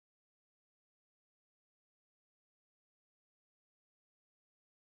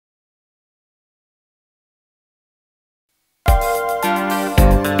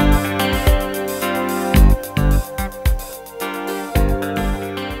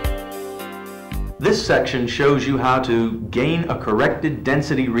This section shows you how to gain a corrected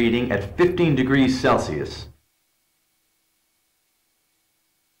density reading at 15 degrees Celsius.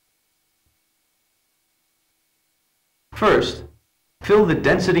 First, fill the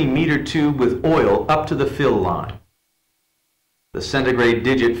density meter tube with oil up to the fill line. The centigrade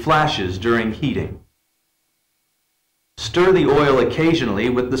digit flashes during heating. Stir the oil occasionally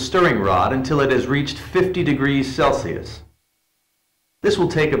with the stirring rod until it has reached 50 degrees Celsius. This will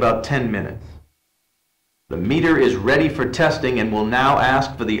take about 10 minutes. The meter is ready for testing and will now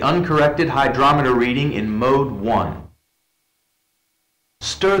ask for the uncorrected hydrometer reading in mode 1.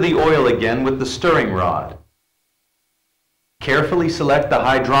 Stir the oil again with the stirring rod. Carefully select the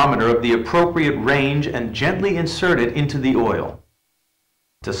hydrometer of the appropriate range and gently insert it into the oil.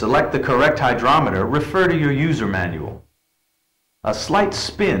 To select the correct hydrometer, refer to your user manual. A slight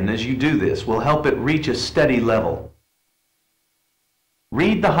spin as you do this will help it reach a steady level.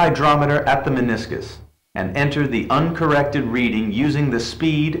 Read the hydrometer at the meniscus and enter the uncorrected reading using the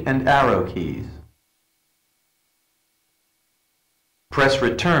speed and arrow keys. Press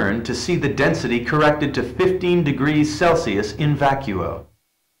return to see the density corrected to 15 degrees Celsius in vacuo.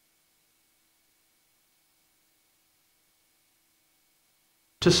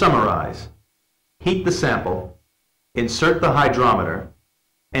 To summarize, heat the sample, insert the hydrometer,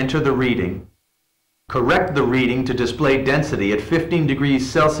 enter the reading, correct the reading to display density at 15 degrees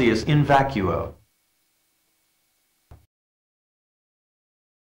Celsius in vacuo.